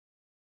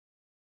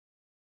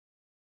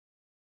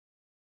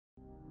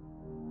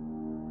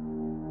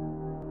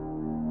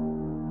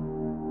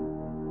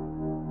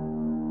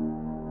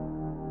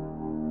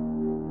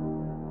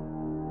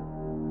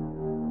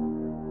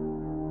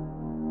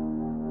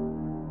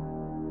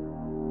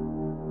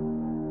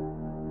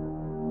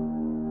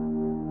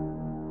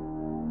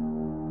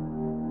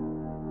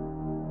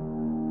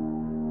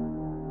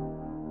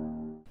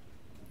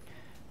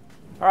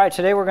All right,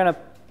 today we're going to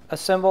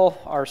assemble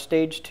our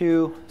stage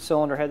 2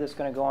 cylinder head that's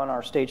going to go on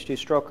our stage 2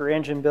 stroker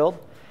engine build.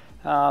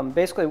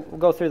 Basically, we'll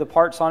go through the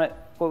parts on it.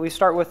 What we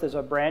start with is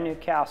a brand new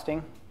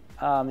casting.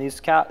 These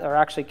are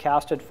actually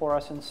casted for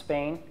us in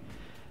Spain.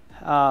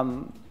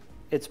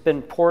 It's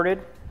been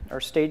ported,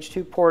 or stage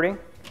 2 porting,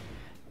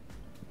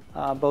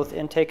 both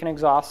intake and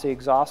exhaust. The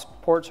exhaust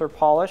ports are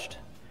polished.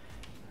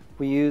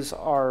 We use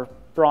our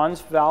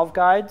bronze valve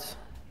guides.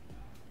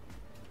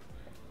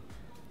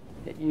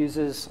 It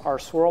uses our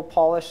swirl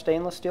polished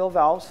stainless steel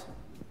valves,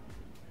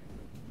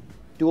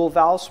 dual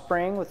valve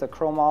spring with a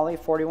chromoly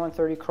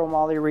 4130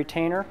 chromoly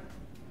retainer.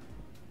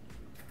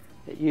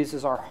 It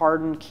uses our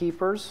hardened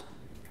keepers,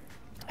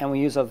 and we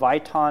use a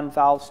Viton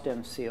valve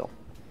stem seal.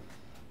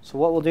 So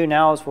what we'll do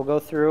now is we'll go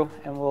through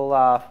and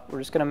we're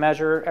just going to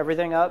measure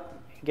everything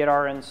up, get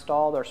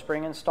our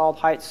spring installed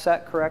height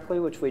set correctly,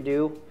 which we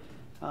do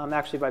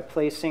actually by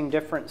placing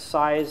different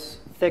size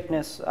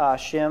thickness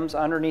shims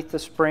underneath the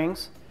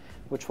springs,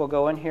 which will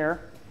go in here.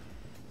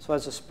 So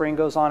as the spring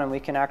goes on, and we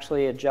can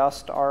actually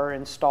adjust our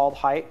installed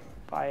height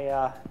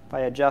by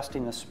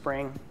adjusting the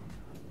spring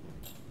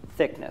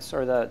thickness,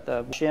 or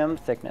the shim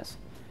thickness.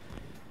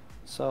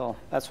 So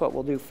that's what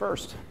we'll do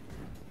first.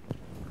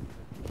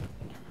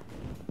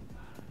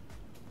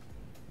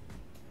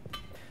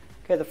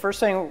 Okay, the first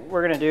thing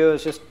we're going to do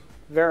is just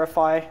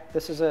verify.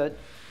 This is a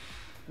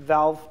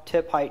valve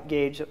tip height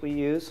gauge that we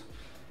use.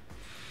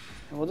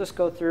 And we'll just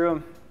go through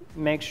and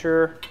make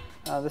sure.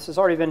 This has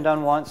already been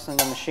done once in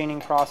the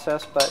machining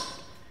process, but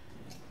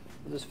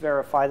we'll just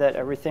verify that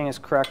everything is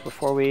correct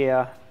before we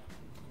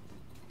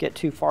get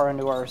too far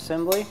into our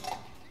assembly.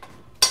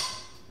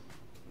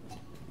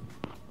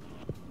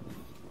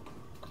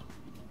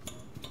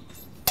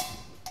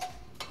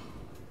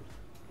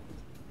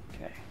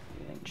 Okay,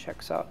 everything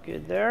checks out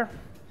good there.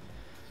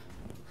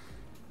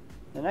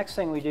 The next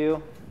thing we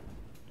do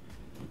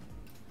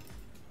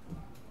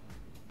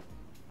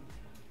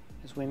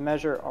is we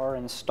measure our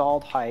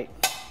installed height.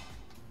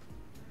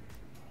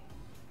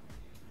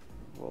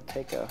 We'll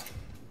take a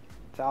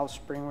valve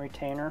spring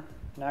retainer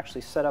and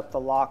actually set up the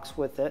locks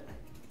with it.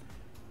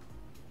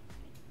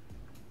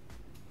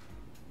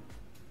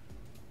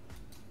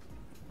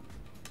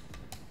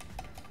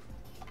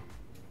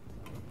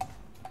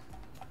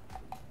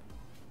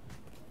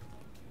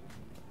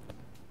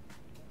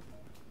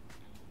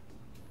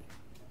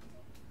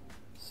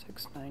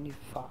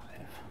 $695.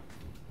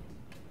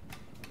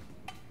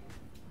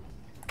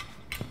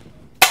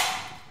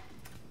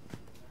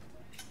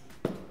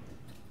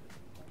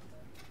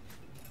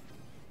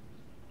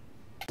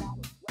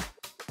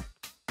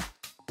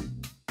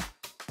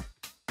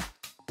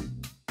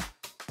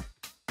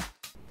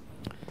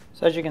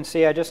 So as you can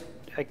see, I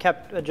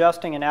kept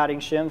adjusting and adding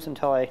shims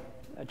until I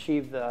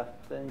achieved the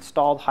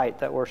installed height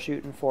that we're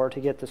shooting for to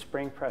get the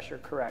spring pressure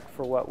correct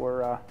for what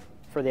we're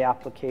for the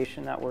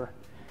application that we're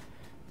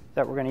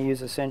going to use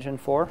this engine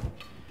for.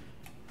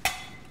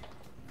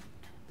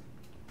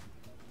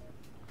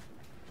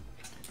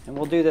 And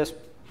we'll do this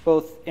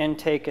both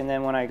intake, and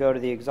then when I go to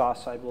the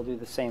exhaust side, we'll do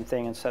the same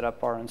thing and set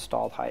up our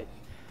installed height.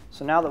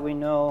 So now that we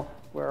know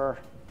where our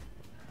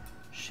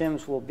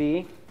shims will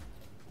be,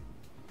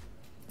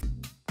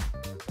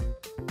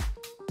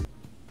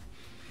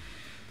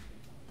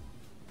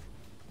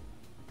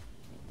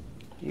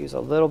 use a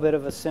little bit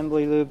of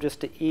assembly lube just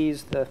to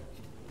ease the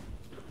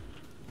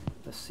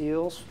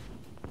seals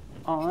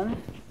on.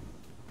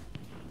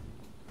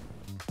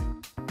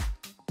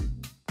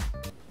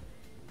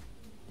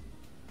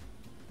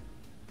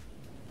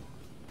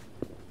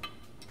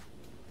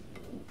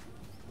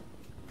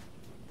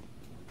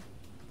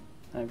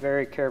 I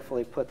very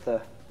carefully put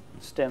the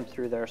stem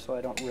through there so I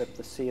don't rip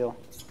the seal.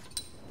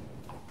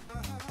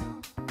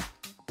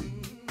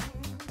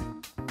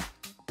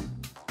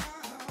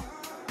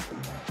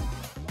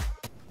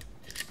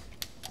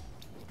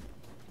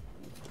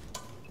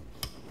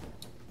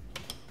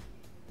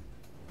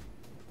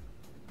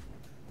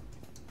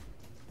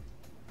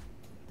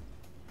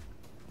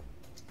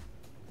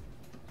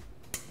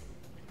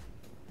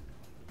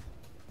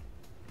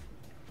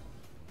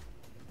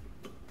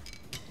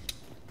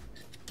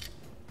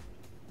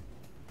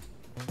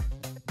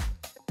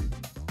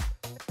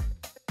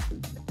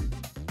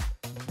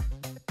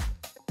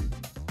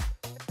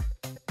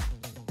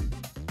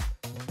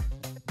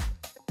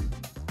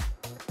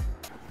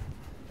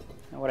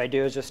 And what I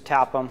do is just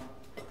tap them.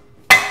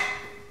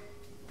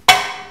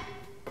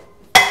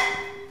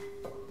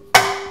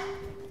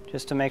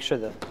 Just to make sure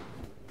the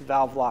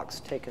valve locks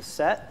take a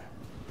set.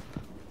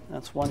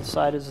 That's one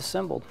side is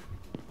assembled.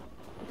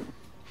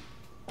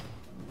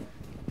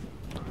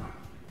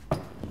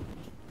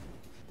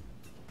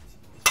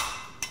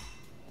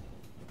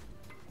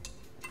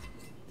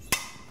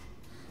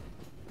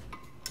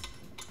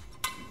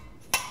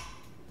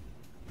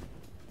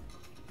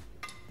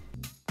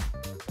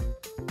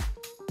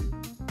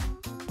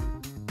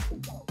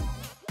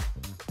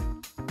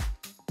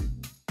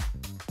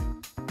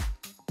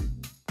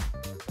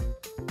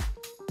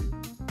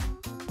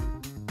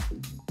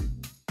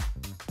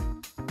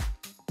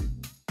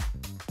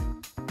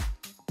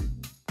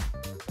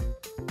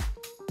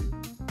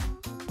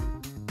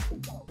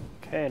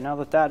 Okay, now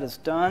that that is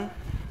done,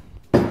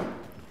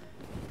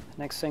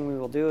 next thing we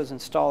will do is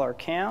install our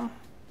cam.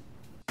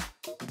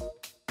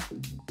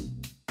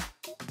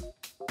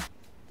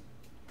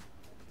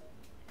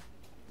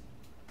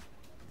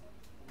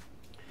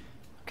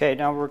 Okay,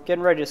 now we're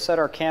getting ready to set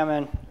our cam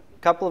in. A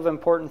couple of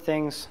important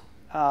things,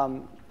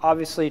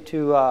 obviously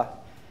to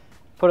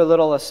put a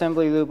little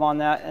assembly lube on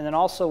that, and then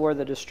also where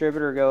the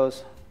distributor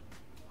goes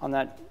on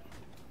that,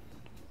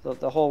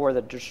 the hole where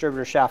the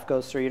distributor shaft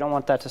goes through. You don't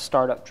want that to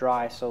start up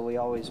dry, so we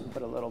always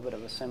put a little bit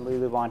of assembly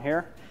lube on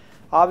here.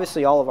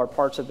 Obviously all of our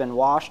parts have been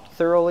washed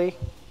thoroughly.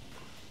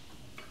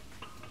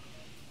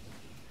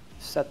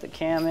 Set the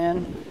cam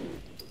in.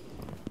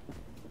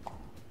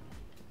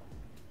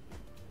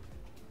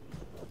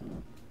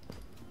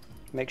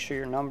 Make sure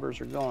your numbers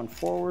are going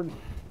forward.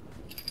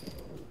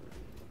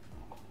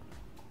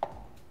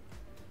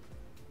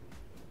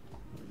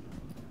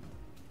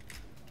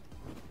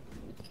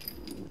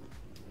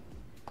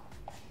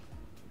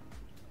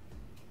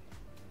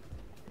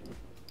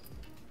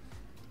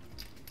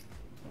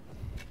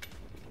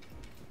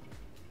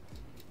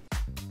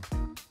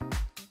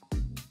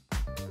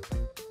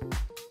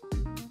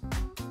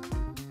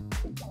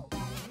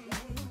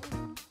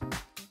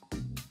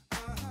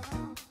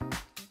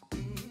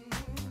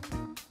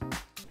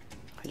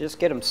 Just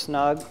get them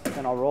snug,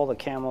 and I'll roll the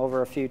cam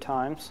over a few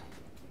times.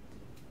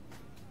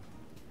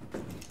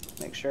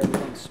 Make sure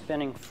everything's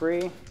spinning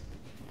free.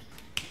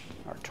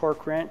 Our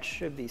torque wrench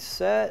should be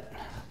set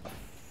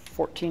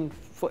 14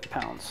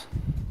 foot-pounds.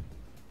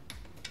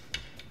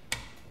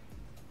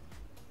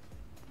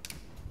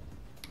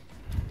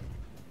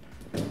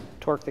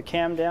 Torque the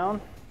cam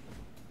down.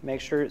 Make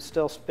sure it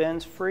still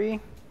spins free.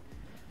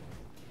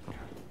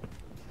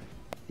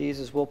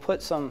 We'll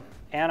put some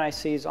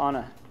anti-seize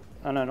on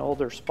an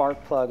older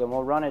spark plug, and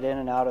we'll run it in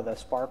and out of the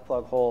spark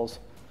plug holes.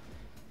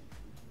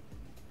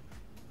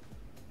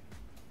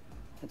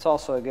 It's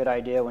also a good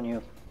idea when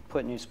you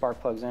put new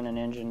spark plugs in an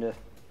engine to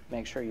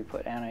make sure you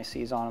put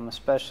anti-seize on them,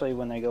 especially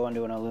when they go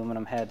into an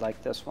aluminum head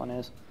like this one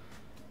is.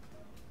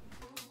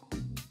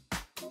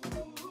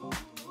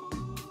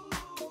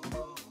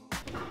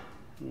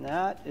 And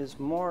that is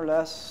more or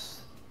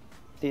less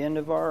the end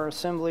of our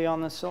assembly on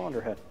the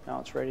cylinder head. Now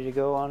it's ready to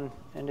go on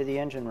into the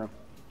engine room.